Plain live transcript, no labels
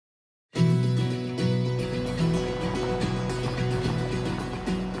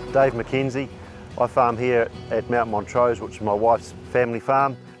Dave Mckenzie. I farm here at Mount Montrose, which is my wife's family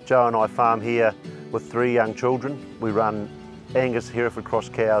farm. Joe and I farm here with 3 young children. We run Angus Hereford cross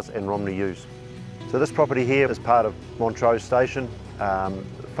cows and Romney ewes. So this property here is part of Montrose Station,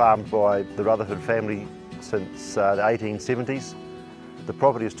 farmed by the Rutherford family since the 1870s. The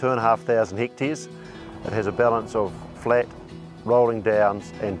property is 2,500 hectares. It has a balance of flat, rolling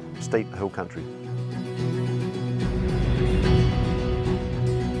downs and steep hill country.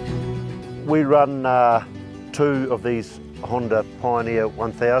 We run 2 of these Honda Pioneer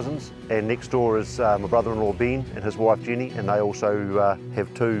 1000s, and next door is my brother-in-law Ben and his wife Jenny, and they also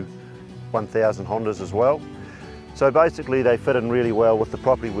have 2 1000 Hondas as well. So basically they fit in really well with the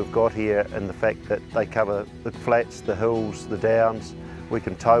property we've got here, and the fact that they cover the flats, the hills, the downs. We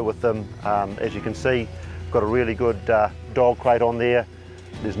can tow with them. As you can see, we've got a really good dog crate on there.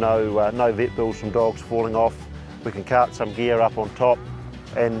 There's no vet bills from dogs falling off. We can cart some gear up on top.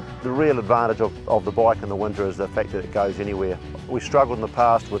 And the real advantage of the bike in the winter is the fact that it goes anywhere. We struggled in the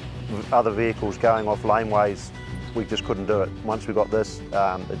past with other vehicles going off laneways. We just couldn't do it. Once we got this,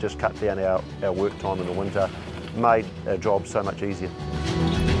 it just cut down our work time in the winter, made our job so much easier.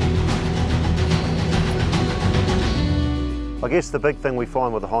 I guess the big thing we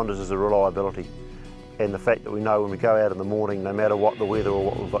find with the Hondas is the reliability, and the fact that we know when we go out in the morning, no matter what the weather or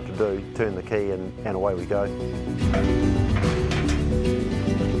what we've got to do, turn the key and away we go.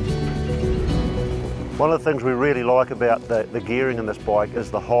 One of the things we really like about the gearing in this bike is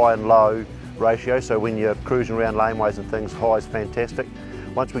the high and low ratio. So when you're cruising around laneways and things, high is fantastic.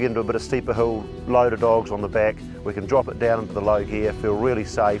 Once we get into a bit of steeper hill, load of dogs on the back, we can drop it down into the low gear, feel really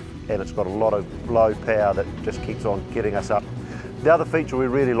safe, and it's got a lot of low power that just keeps on getting us up. The other feature we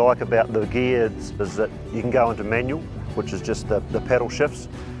really like about the gears is that you can go into manual, which is just the pedal shifts,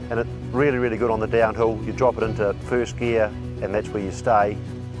 and it's really, really good on the downhill. You drop it into first gear and that's where you stay,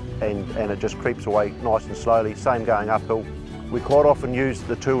 and it just creeps away nice and slowly. Same going uphill. We quite often use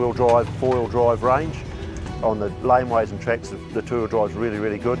the 2-wheel drive, 4-wheel drive range. On the laneways and tracks, the 2-wheel drive is really,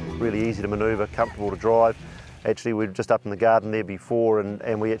 really good, really easy to manoeuvre, comfortable to drive. Actually, we were just up in the garden there before,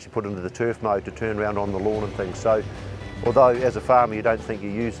 and we actually put it into the turf mode to turn around on the lawn and things. So, although as a farmer you don't think you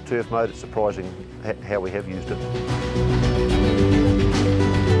use turf mode, it's surprising how we have used it.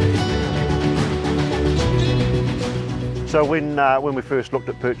 So when we first looked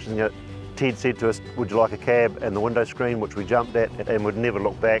at purchasing it, Ted said to us, would you like a cab and the window screen, which we jumped at and would never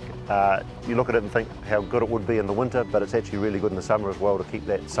look back. You look at it and think how good it would be in the winter, but it's actually really good in the summer as well to keep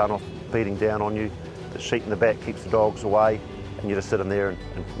that sun off beating down on you. The sheet in the back keeps the dogs away, and you just sit in there in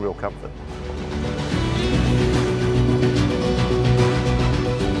real comfort.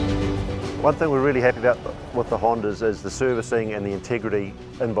 One thing we're really happy about with the Hondas is the servicing and the integrity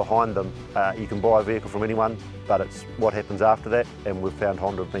in behind them. You can buy a vehicle from anyone, but it's what happens after that, and we've found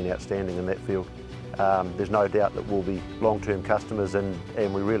Honda have been outstanding in that field. There's no doubt that we'll be long-term customers, and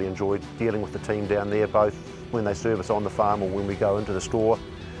we really enjoy dealing with the team down there, both when they service on the farm or when we go into the store.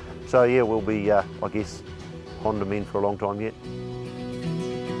 So yeah, we'll be, I guess, Honda men for a long time yet.